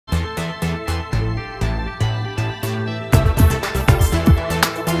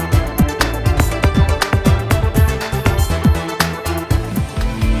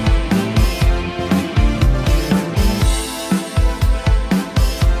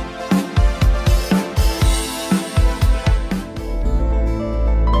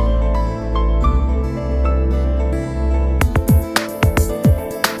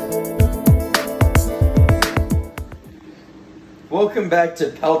Welcome back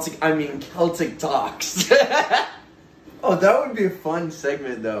to Celtic Talks. Oh, that would be a fun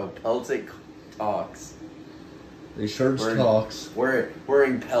segment though. Celtic Talks. Research talks.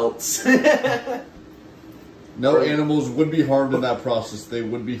 Wearing pelts. No animals would be harmed in that process. They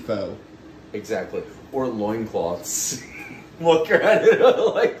would be fell. Exactly. Or loincloths. Look at it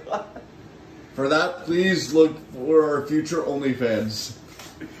like that. For that, please look for our future OnlyFans.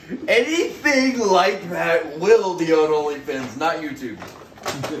 Anything like that will be on OnlyFans, not YouTube.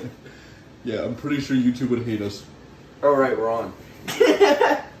 Yeah, I'm pretty sure YouTube would hate us. All right, we're on.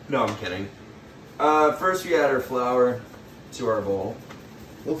 No, I'm kidding. First, we add our flour to our bowl.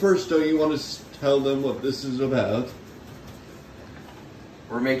 Well, first, don't you want to tell them what this is about?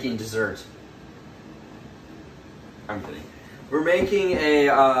 We're making dessert. I'm kidding. We're making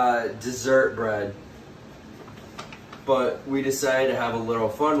a dessert bread, but we decided to have a little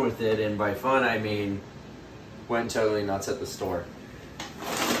fun with it, and by fun I mean went totally nuts at the store.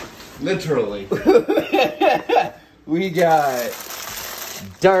 Literally. We got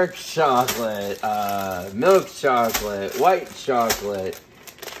dark chocolate, milk chocolate, white chocolate,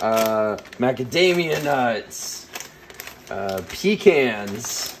 macadamia nuts,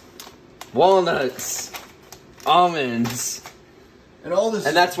 pecans, walnuts, almonds, And all this.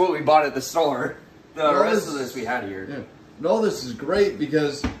 and that's what we bought at the store. The rest of this we had here. Yeah. And all this is great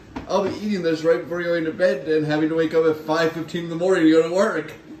because I'll be eating this right before going to bed and having to wake up at 5:15 in the morning to go to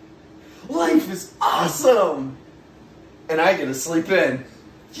work. Life is awesome! And I get to sleep in.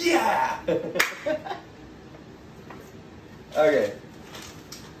 Yeah! Okay.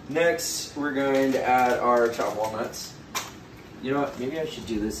 Next, we're going to add our chopped walnuts. You know what? Maybe I should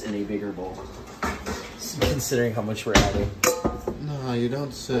do this in a bigger bowl. Considering how much we're adding. No, you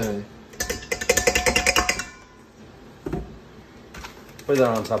don't say. Put that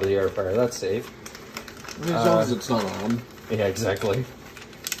on top of the air fryer. That's safe. I mean, as long as it's not on. Yeah, exactly.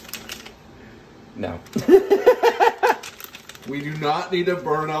 No. We do not need to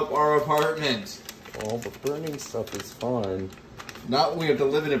burn up our apartment. Oh, but burning stuff is fun. Not when we have to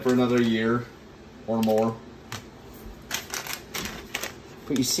live in it for another year or more.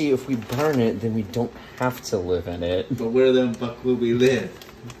 But you see, if we burn it, then we don't have to live in it. But where the fuck will we live?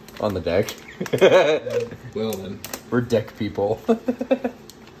 On the deck. Well then. We're deck people.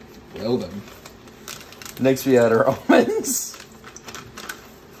 Well then. Next we add our almonds.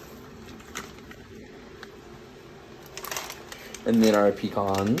 And then our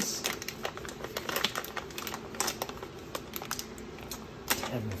pecans.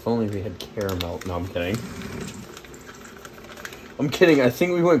 Damn, if only we had caramel. No, I'm kidding. I'm kidding. I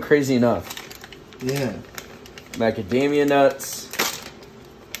think we went crazy enough. Yeah. Macadamia nuts.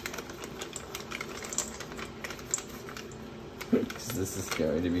 This is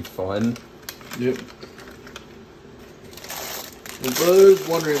going to be fun. Yep. And for those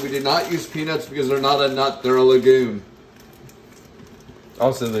wondering, we did not use peanuts because they're not a nut, they're a legume.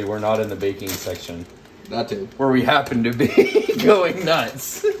 Also, they were not in the baking section. That too. Where we happen to be going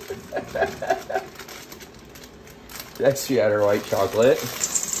nuts. Next, we add our white chocolate.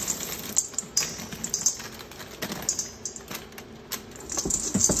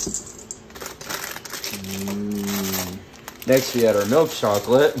 Next, we add our milk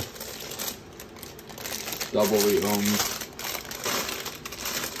chocolate. Doubly owned.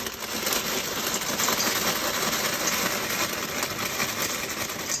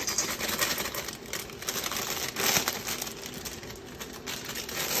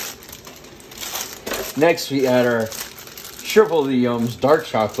 Next, we add our Triple the Yums dark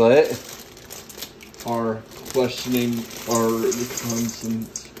chocolate. Are questioning our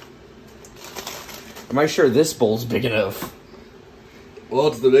constant. Am I sure this bowl's big enough? Well,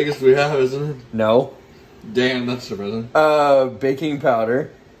 it's the biggest we have, isn't it? No. Damn, that's surprising. Baking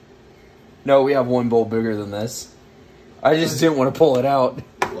powder. No, we have one bowl bigger than this. I just didn't want to pull it out.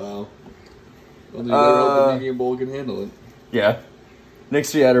 Wow. Well, the other medium bowl can handle it. Yeah.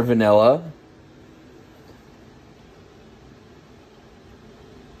 Next, we add our vanilla.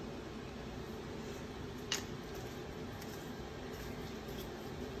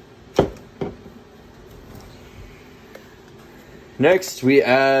 Next, we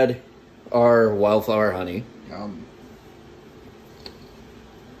add our wildflower honey.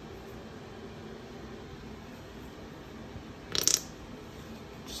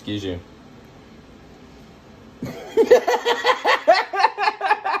 Excuse you.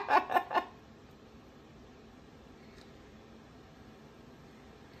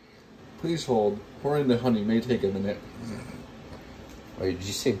 Please hold. Pouring the honey may take a minute. Wait, did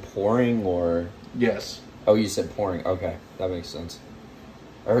you say pouring or? Yes. Oh, you said pouring. Okay, that makes sense.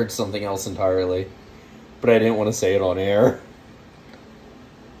 I heard something else entirely, but I didn't want to say it on air.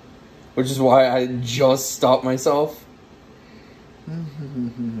 Which is why I just stopped myself.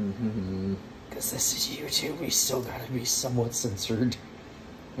 Because this is YouTube, we still gotta be somewhat censored.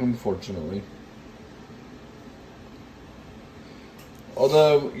 Unfortunately.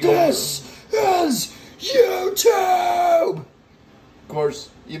 Although... This is YouTube! Of course,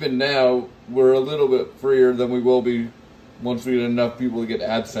 even now, we're a little bit freer than we will be once we get enough people to get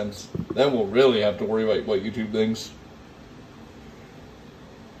AdSense. Then we'll really have to worry about what YouTube thinks.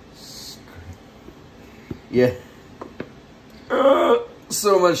 Yeah.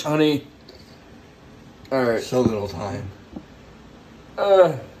 So much honey. Alright. So little time.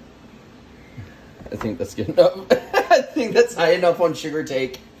 I think that's good enough. I think that's high enough on sugar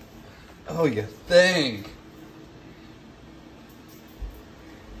take. Oh, you think?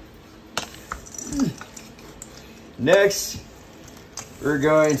 Next, we're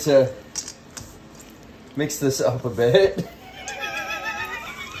going to mix this up a bit.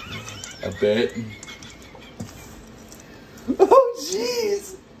 A bit. Oh,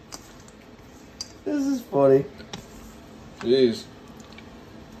 jeez. This is funny. Jeez.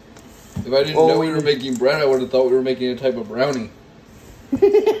 If I didn't know we were making bread, I would have thought we were making a type of brownie.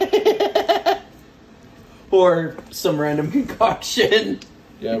 Or some random concoction.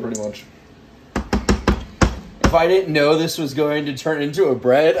 Yeah, pretty much. If I didn't know this was going to turn into a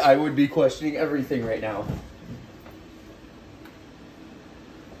bread, I would be questioning everything right now.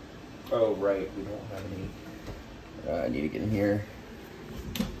 Oh, right. We don't have any. I need to get in here.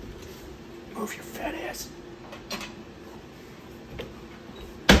 Move your fat ass.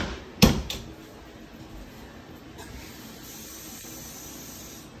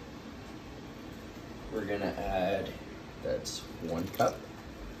 We're gonna add, that's 1 cup.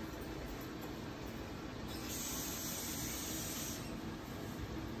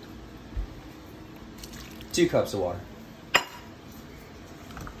 Two cups of water.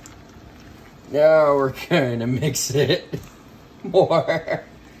 Now we're gonna mix it more.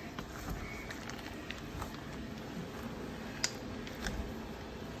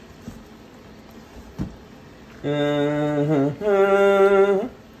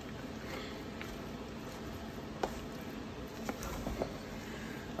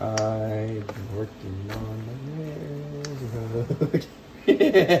 I've been working on the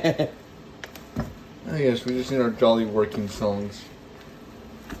railroad. I guess we just need our jolly working songs.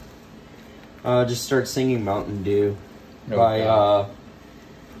 Just start singing Mountain Dew Oh, by God.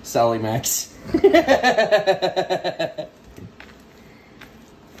 Sally Max.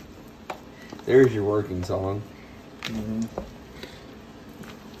 There's your working song. Mm-hmm.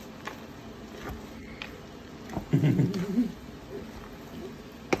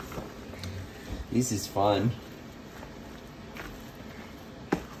 This is fun.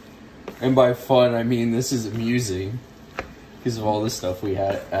 And by fun, I mean this is amusing. Because of all the stuff we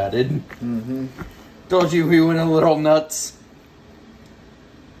had added. Mm-hmm. Told you we went a little nuts.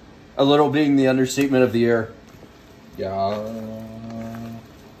 A little being the understatement of the year. Yeah.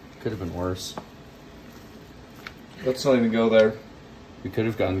 Could have been worse. Let's not even go there. We could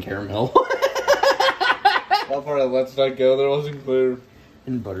have gotten caramel. That part of let's not go there wasn't clear.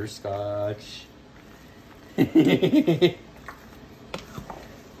 And butterscotch. I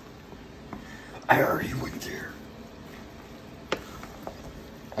already went there.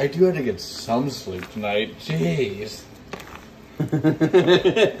 I do have to get some sleep tonight. Jeez.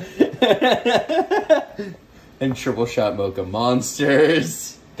 And triple shot mocha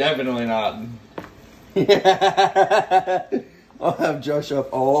monsters. Definitely not. I'll have Josh up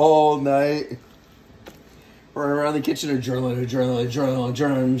all night. Running around the kitchen adrenaline.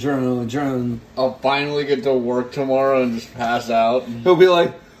 I'll finally get to work tomorrow and just pass out. He'll be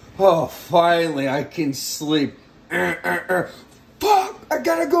like, oh, finally I can sleep. Fuck, I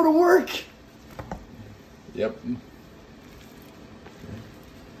gotta go to work. Yep.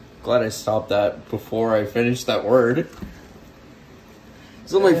 Glad I stopped that before I finished that word.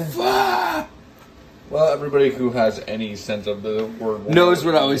 So I'm like, fuck. Well, everybody who has any sense of the word Knows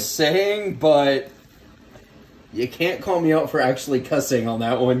what I was saying, but you can't call me out for actually cussing on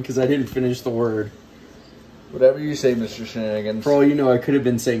that one because I didn't finish the word. Whatever you say, Mr. Shenanigans. For all you know, I could have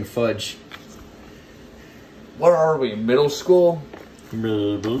been saying fudge. What are we, middle school?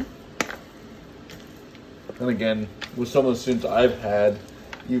 Maybe. And again, with some of the students I've had,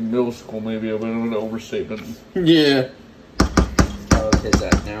 even middle school may be a bit of an overstatement. Yeah. How is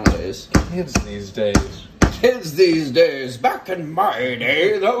that nowadays? Kids these days. Kids these days, back in my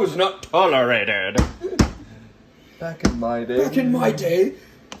day, that was not tolerated. Back in my day. Back in my day,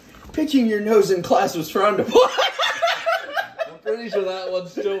 picking your nose in class was frowned upon. I'm pretty sure that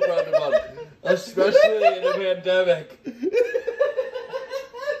one's still frowned upon. Especially in a pandemic.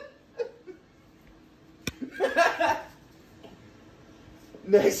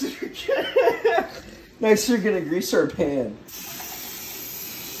 Next, we're gonna grease our pan.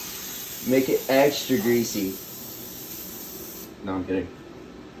 Make it extra greasy. No, I'm kidding.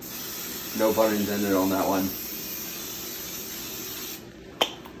 No pun intended on that one.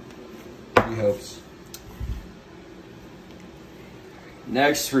 He hopes.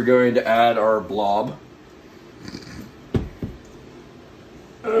 Next, we're going to add our blob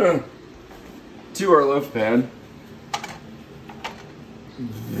to our loaf pan.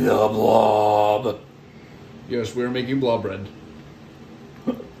 The blob. Yes, we're making blob bread.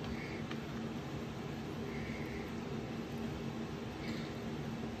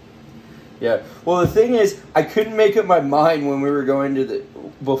 Yeah. Well, the thing is, I couldn't make up my mind when we were going to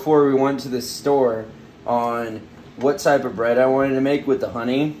before we went to the store on what type of bread I wanted to make with the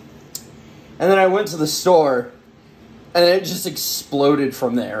honey. And then I went to the store, and it just exploded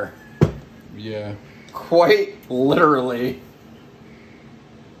from there. Yeah. Quite literally.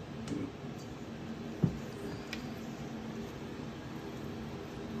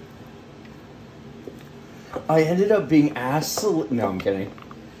 I ended up being asked to... No, I'm kidding.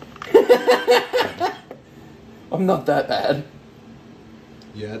 I'm not that bad.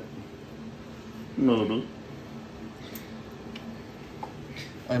 Yet. Maybe.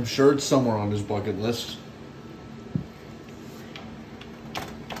 I'm sure it's somewhere on his bucket list.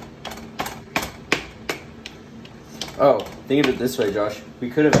 Oh, think of it this way, Josh. We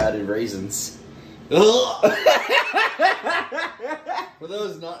could have added raisins. For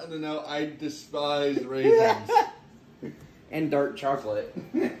those not in the know, I despise raisins. And dark chocolate.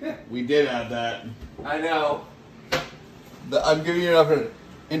 We did add that. I know. I'm giving you enough.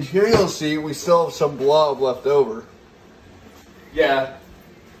 And here you'll see we still have some blob left over. Yeah.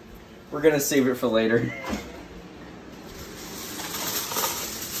 We're gonna save it for later.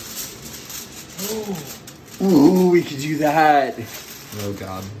 Ooh, we could do that. Oh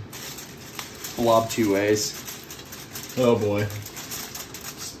god. Blob 2 ways. Oh boy.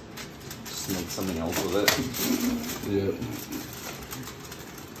 Just make something else with it. Yep.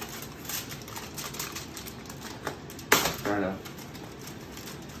 Fair enough.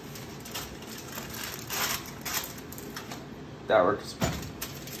 That works.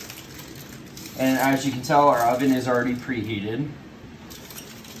 And as you can tell, our oven is already preheated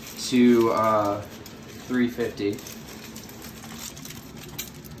to 350.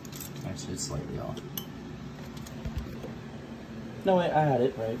 Actually, it's slightly off. No, wait, I had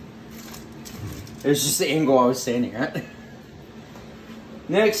it right. It was just the angle I was standing at.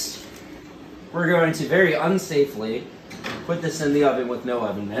 Next, we're going to very unsafely put this in the oven with no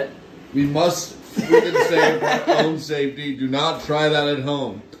oven mitt. We must, we can say for our own safety, do not try that at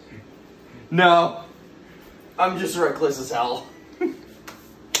home. No, I'm just reckless as hell.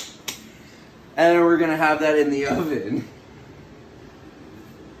 And we're gonna have that in the oven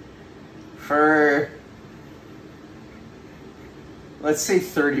for, let's say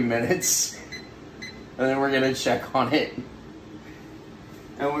 30 minutes. And then we're gonna check on it.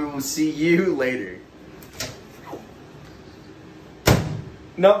 And we will see you later.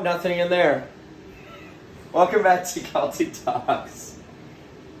 Nope, nothing in there. Welcome back to Celtic Talks.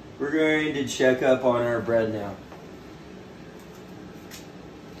 We're going to check up on our bread now.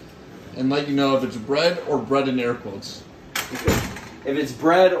 And let you know if it's bread or bread in air quotes. If it's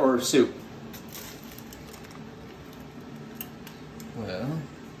bread or soup. Well,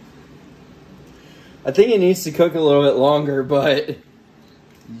 I think it needs to cook a little bit longer, but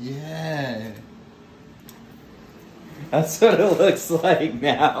yeah. that's what it looks like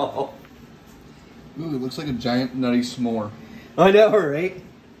now. Ooh, it looks like a giant nutty s'more. I know, right?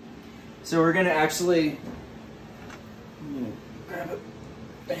 So we're gonna actually grab a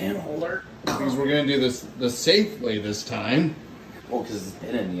pan holder. Because we're gonna do this the safe way this time. Well, because it's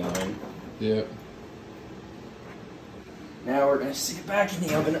been in the oven. Yep. Now we're gonna stick it back in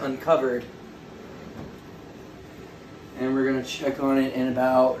the oven uncovered. And we're gonna check on it in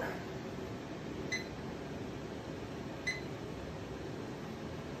about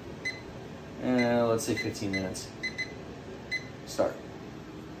let's say 15 minutes. Start.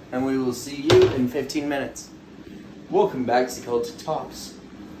 And we will see you in 15 minutes. Welcome back to Celtic Talks.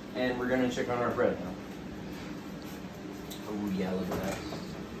 And we're gonna check on our bread now. Oh yeah, look at that.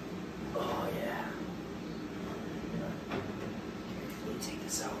 Oh yeah. Let me take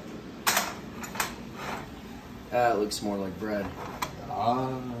this out. That looks more like bread.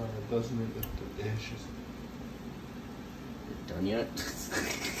 Ah, doesn't it look delicious? Done yet?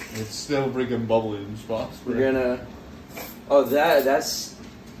 It's still freaking bubbly in spots. We're gonna. Oh, that's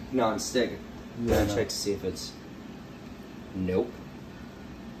non-stick. Yeah, Gonna check to see if it's. Nope.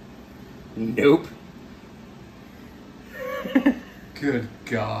 Nope. Good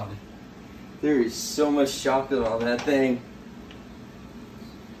God. There is so much chocolate on that thing.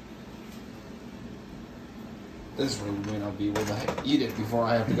 This really may not be able to eat it before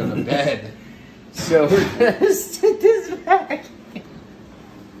I have to go to bed. So we're gonna stick this back.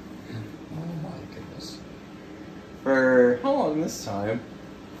 Oh my goodness. For how long this time?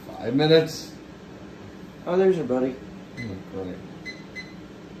 5 minutes? Oh, there's your buddy. Oh, great.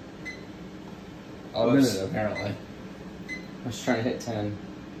 A minute, apparently. I was trying to hit 10.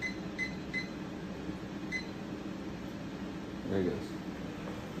 There he goes.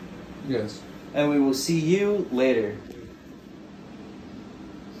 Yes. And we will see you later.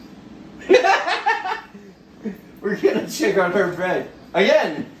 We're gonna check on her bread.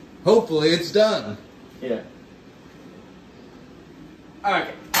 Again! Hopefully it's done. Yeah.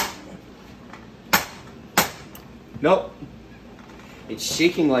 Okay. Nope. It's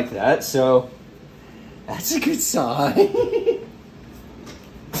shaking like that, so that's a good sign.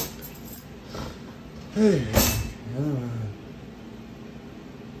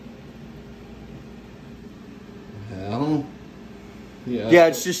 Well, Yeah,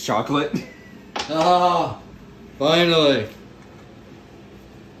 it's just chocolate. Ah, finally.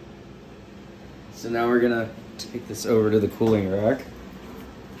 So now we're gonna take this over to the cooling rack.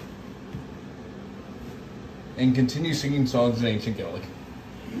 And continue singing songs in ancient Gaelic.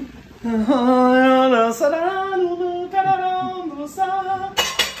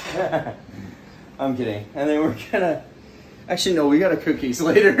 I'm kidding. And then we're gonna... Actually, no, we got a cookies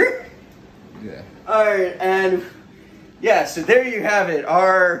later. Yeah. Alright, and... Yeah, so there you have it.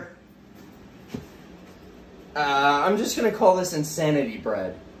 Our... I'm just gonna call this insanity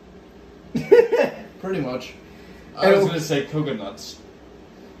bread. Pretty much. I was gonna say coconuts.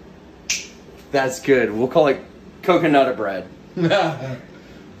 That's good. We'll call it coconut bread.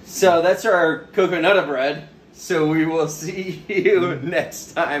 So that's our coconut bread. So we will see you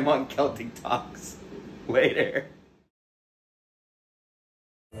next time on Celtic Talks. Later.